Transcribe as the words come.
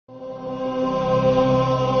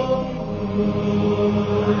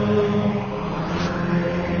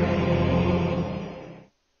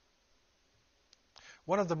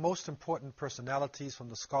of the most important personalities from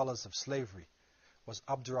the scholars of slavery was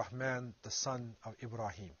Rahman, the son of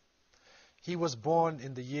Ibrahim. He was born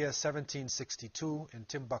in the year 1762 in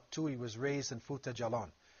Timbuktu. He was raised in Fouta Djallon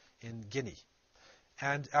in Guinea.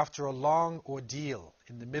 And after a long ordeal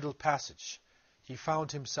in the Middle Passage, he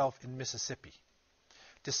found himself in Mississippi.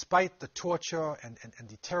 Despite the torture and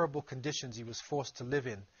the terrible conditions he was forced to live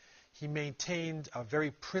in, he maintained a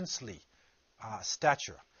very princely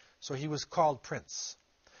stature. So he was called Prince.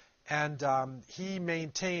 And he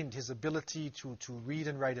maintained his ability to read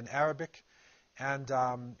and write in Arabic. And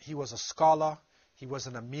he was a scholar, he was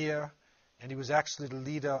an emir, and he was actually the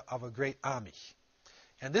leader of a great army.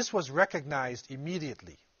 And this was recognized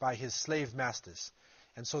immediately by his slave masters.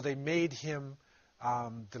 And so they made him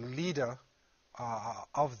the leader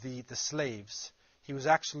of the slaves. He was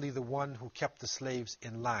actually the one who kept the slaves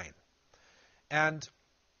in line. And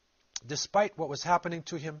despite what was happening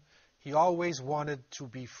to him, he always wanted to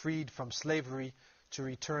be freed from slavery to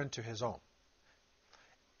return to his own.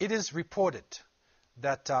 It is reported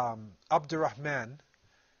that Rahman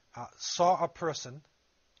saw a person,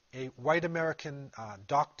 a white American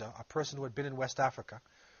doctor, a person who had been in West Africa,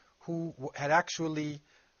 who had actually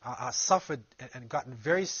suffered and gotten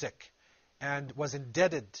very sick and was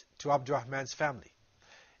indebted to Rahman's family.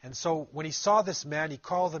 And so when he saw this man, he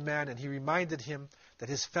called the man and he reminded him that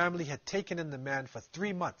his family had taken in the man for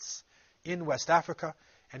 3 months in West Africa,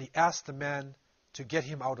 and he asked the man to get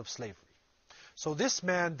him out of slavery. So this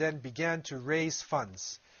man then began to raise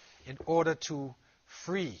funds in order to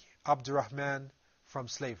free Rahman from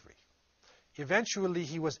slavery. Eventually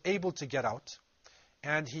he was able to get out,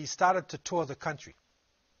 and he started to tour the country.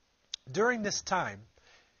 During this time,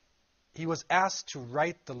 he was asked to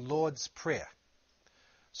write the Lord's Prayer.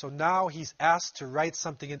 So now he's asked to write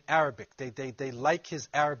something in Arabic. They like his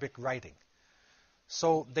Arabic writing.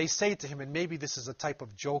 So they say to him, and maybe this is a type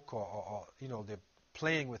of joke or they're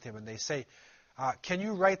playing with him, and they say, can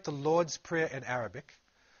you write the Lord's Prayer in Arabic?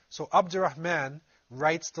 So Rahman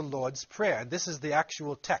writes the Lord's Prayer, and this is the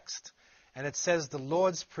actual text. And it says the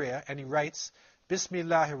Lord's Prayer, and he writes,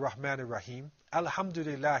 Bismillahir Rahmanir Rahim,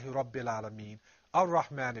 Alhamdulillahi Rabbil Alameen,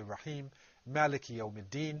 Ar-Rahmanir Rahim, Maliki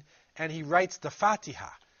Yawmiddin. And he writes the Fatiha,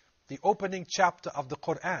 the opening chapter of the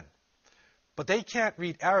Quran. But they can't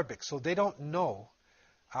read Arabic, so they don't know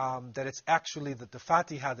that it's actually the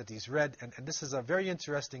Fatiha that he's read. And this is a very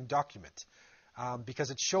interesting document because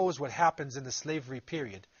it shows what happens in the slavery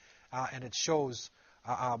period. And it shows,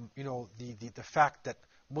 the fact that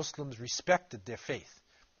Muslims respected their faith,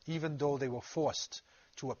 even though they were forced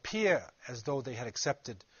to appear as though they had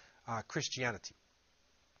accepted Christianity.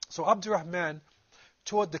 So Rahman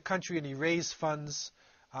toured the country, and he raised funds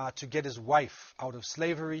to get his wife out of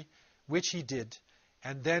slavery, which he did.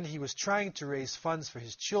 And then he was trying to raise funds for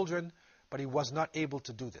his children, but he was not able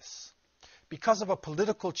to do this. Because of a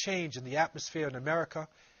political change in the atmosphere in America,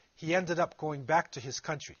 he ended up going back to his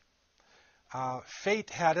country. Fate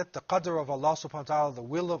had it, the qadr of Allah subhanahu wa ta'ala, the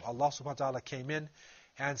will of Allah subhanahu wa ta'ala came in,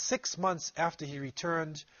 and 6 months after he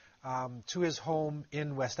returned to his home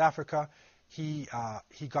in West Africa, he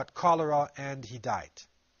got cholera and he died.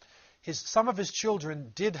 Some of his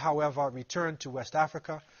children did, however, return to West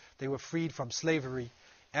Africa. They were freed from slavery,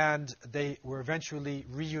 and they were eventually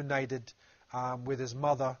reunited with his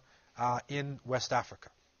mother in West Africa.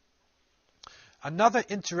 Another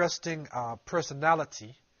interesting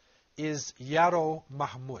personality is Yaro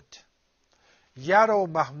Mahmud. Yaro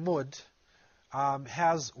Mahmud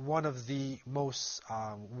has one of the most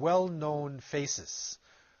well-known faces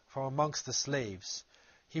from amongst the slaves.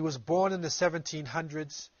 He was born in the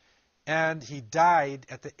 1700s, and he died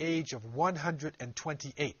at the age of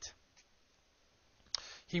 128.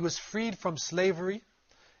 He was freed from slavery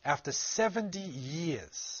after 70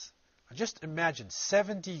 years. Just imagine,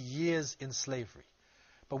 70 years in slavery.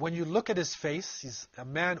 But when you look at his face, he's a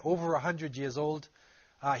man over 100 years old.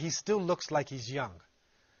 He still looks like he's young.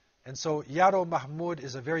 And so Yaro Mahmud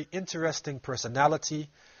is a very interesting personality,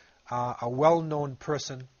 a well-known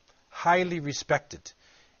person, highly respected.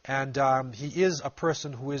 And he is a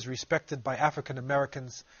person who is respected by African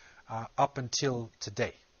Americans up until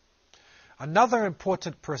today. Another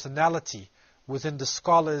important personality within the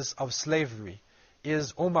scholars of slavery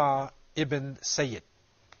is Omar ibn Sayyid.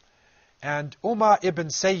 And Omar ibn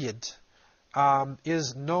Sayyid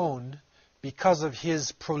is known because of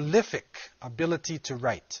his prolific ability to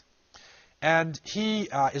write. And he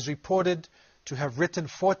is reported to have written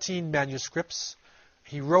 14 manuscripts.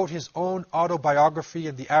 He wrote his own autobiography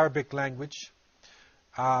in the Arabic language.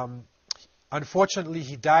 Unfortunately,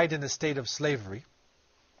 he died in a state of slavery.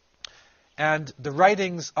 And the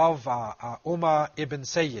writings of Omar ibn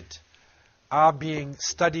Sayyid are being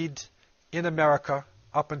studied in America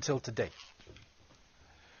up until today.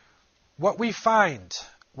 What we find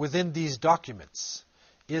within these documents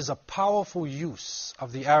is a powerful use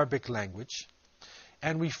of the Arabic language,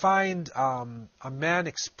 and we find a man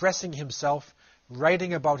expressing himself,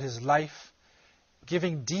 writing about his life,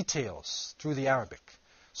 giving details through the Arabic.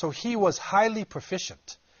 So he was highly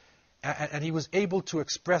proficient, and he was able to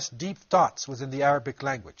express deep thoughts within the Arabic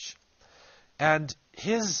language. And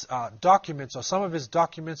his documents, or some of his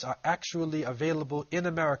documents, are actually available in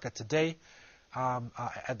America today.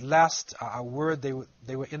 At last word,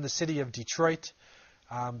 they were in the city of Detroit.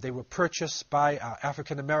 They were purchased by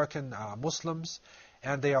African American Muslims,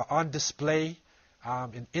 and they are on display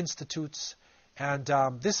in institutes. And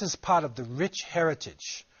this is part of the rich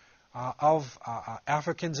heritage of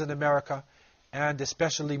Africans in America, and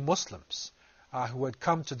especially Muslims who had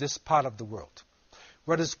come to this part of the world.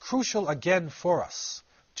 What is crucial again for us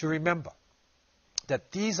to remember,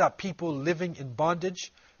 that these are people living in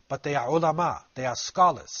bondage, but they are ulama, they are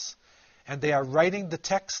scholars, and they are writing the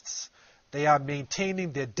texts, they are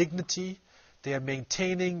maintaining their dignity, they are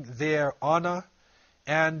maintaining their honor,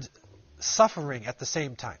 and suffering at the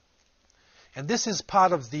same time. And this is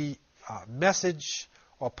part of the message,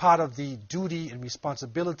 or part of the duty and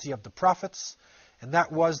responsibility of the prophets, and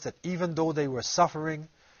that was that even though they were suffering,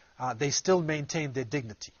 they still maintained their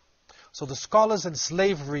dignity. So the scholars in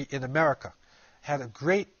slavery in America had a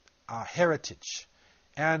great heritage,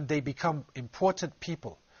 and they become important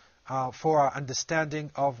people for our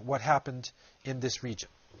understanding of what happened in this region.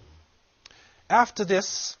 After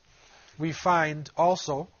this, we find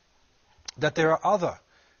also that there are other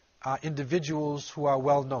individuals who are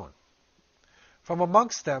well known. From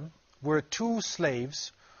amongst them were two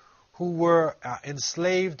slaves who were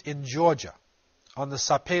enslaved in Georgia on the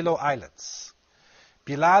Sapelo Islands.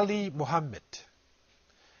 Bilali Muhammad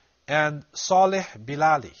and Saleh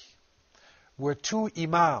Bilali were two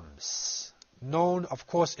imams, known, of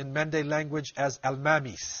course, in Mende language as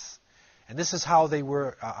al-Mamis. And this is how they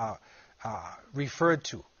were referred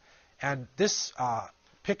to. And this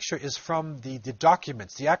picture is from the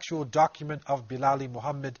documents, the actual document of Bilali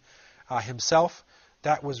Muhammad himself,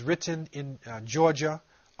 that was written in Georgia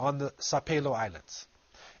on the Sapelo Islands.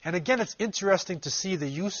 And again, it's interesting to see the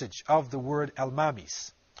usage of the word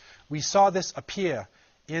al-Mamis. We saw this appear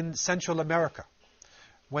in Central America,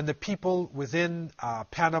 when the people within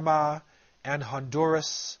Panama and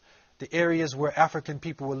Honduras, the areas where African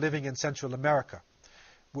people were living in Central America,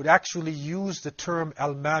 would actually use the term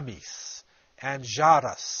al-Mamis and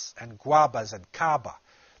Jaras and Guabas and Kaaba.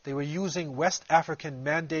 They were using West African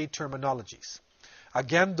Mande terminologies.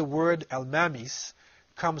 Again, the word al-Mamis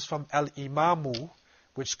comes from al-Imamu,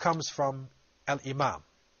 which comes from al-Imam.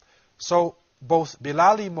 So both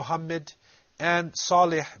Bilali Muhammad and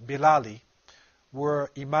Saleh Bilali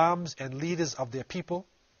were imams and leaders of their people,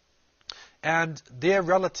 and their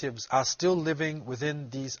relatives are still living within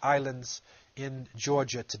these islands in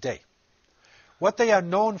Georgia today. What they are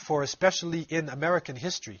known for, especially in American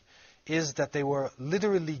history, is that they were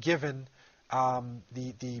literally given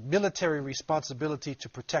the military responsibility to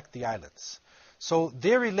protect the islands. So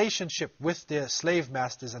their relationship with their slave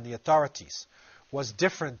masters and the authorities was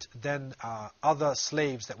different than other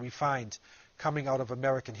slaves that we find coming out of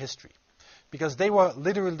American history, because they were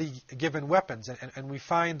literally given weapons, and we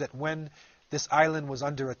find that when this island was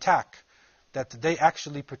under attack, that they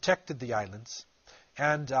actually protected the islands,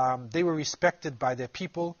 and they were respected by their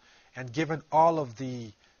people and given all of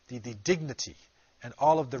the dignity and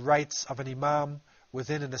all of the rights of an imam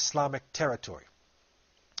within an Islamic territory.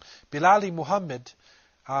 Bilali Muhammad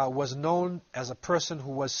was known as a person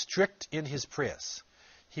who was strict in his prayers.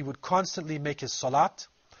 He would constantly make his salat,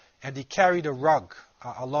 and he carried a rug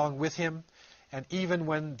along with him, and even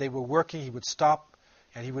when they were working, he would stop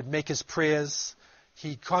and he would make his prayers.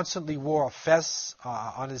 He constantly wore a fez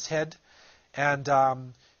on his head, and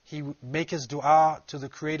he would make his dua to the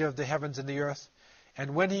creator of the heavens and the earth.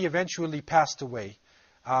 And when he eventually passed away,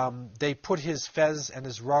 they put his fez and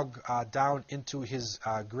his rug down into his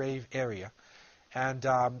grave area. And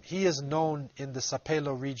he is known in the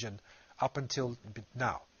Sapelo region up until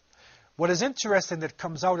now. What is interesting that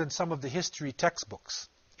comes out in some of the history textbooks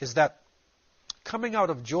is that coming out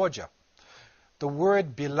of Georgia, the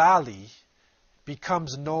word Bilali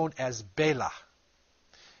becomes known as Bela.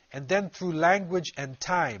 And then through language and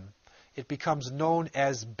time, it becomes known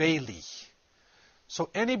as Bailey. So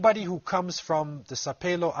anybody who comes from the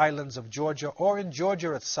Sapelo Islands of Georgia, or in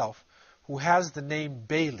Georgia itself, who has the name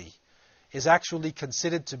Bailey, is actually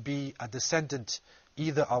considered to be a descendant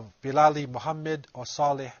either of Bilali Muhammad or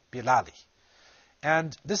Saleh Bilali.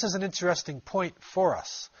 And this is an interesting point for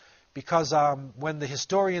us, because when the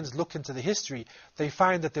historians look into the history, they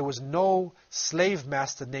find that there was no slave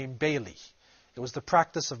master named Bailey. It was the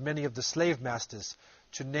practice of many of the slave masters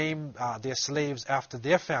to name their slaves after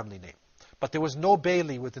their family name. But there was no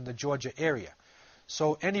Bailey within the Georgia area.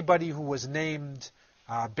 So anybody who was named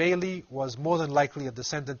Bailey was more than likely a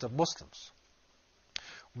descendant of Muslims.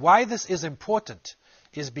 Why this is important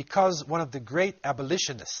is because one of the great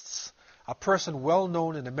abolitionists, a person well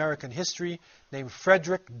known in American history named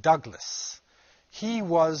Frederick Douglass, he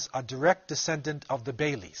was a direct descendant of the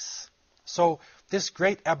Baileys. So this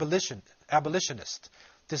great abolitionist,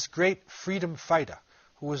 this great freedom fighter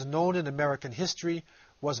who was known in American history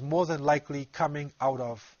was more than likely coming out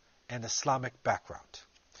of an Islamic background.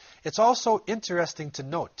 It's also interesting to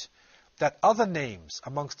note that other names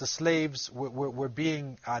amongst the slaves were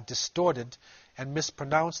being distorted and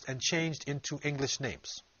mispronounced and changed into English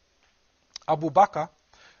names. Abu Bakr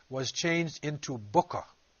was changed into Booker.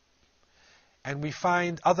 And we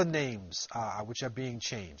find other names which are being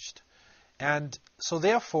changed. And so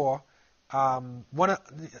therefore,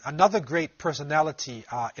 another great personality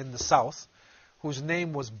in the South, whose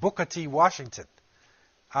name was Booker T. Washington,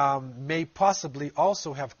 may possibly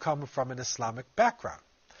also have come from an Islamic background.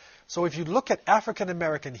 So if you look at African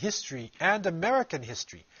American history and American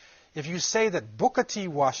history, if you say that Booker T.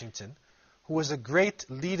 Washington, who was a great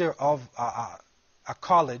leader of a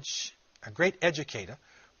college, a great educator,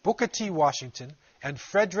 Booker T. Washington and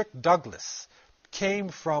Frederick Douglass came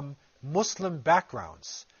from Muslim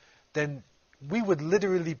backgrounds, then we would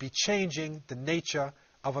literally be changing the nature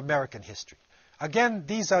of American history. Again,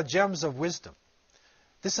 these are gems of wisdom.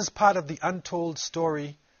 This is part of the untold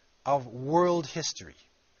story of world history.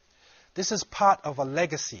 This is part of a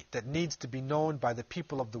legacy that needs to be known by the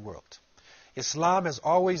people of the world. Islam has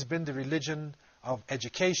always been the religion of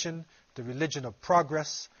education, the religion of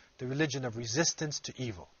progress, the religion of resistance to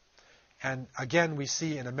evil. And again, we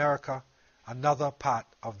see in America another part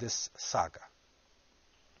of this saga.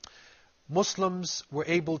 Muslims were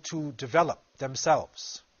able to develop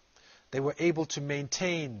themselves. They were able to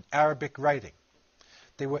maintain Arabic writing.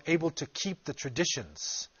 They were able to keep the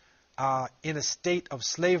traditions in a state of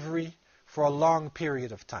slavery for a long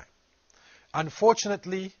period of time.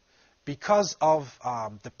 Unfortunately, because of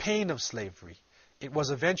the pain of slavery, it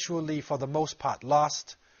was eventually, for the most part,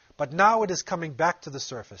 lost. But now it is coming back to the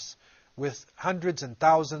surface with hundreds and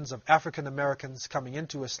thousands of African Americans coming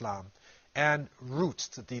into Islam, and roots,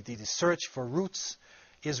 the search for roots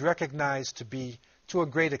is recognized to be, to a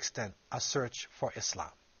great extent, a search for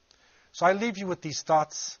Islam. So I leave you with these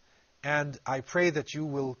thoughts, and I pray that you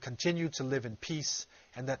will continue to live in peace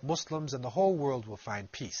and that Muslims in the whole world will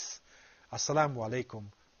find peace. Assalamu alaikum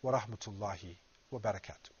wa rahmatullahi wa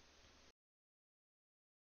barakatuh.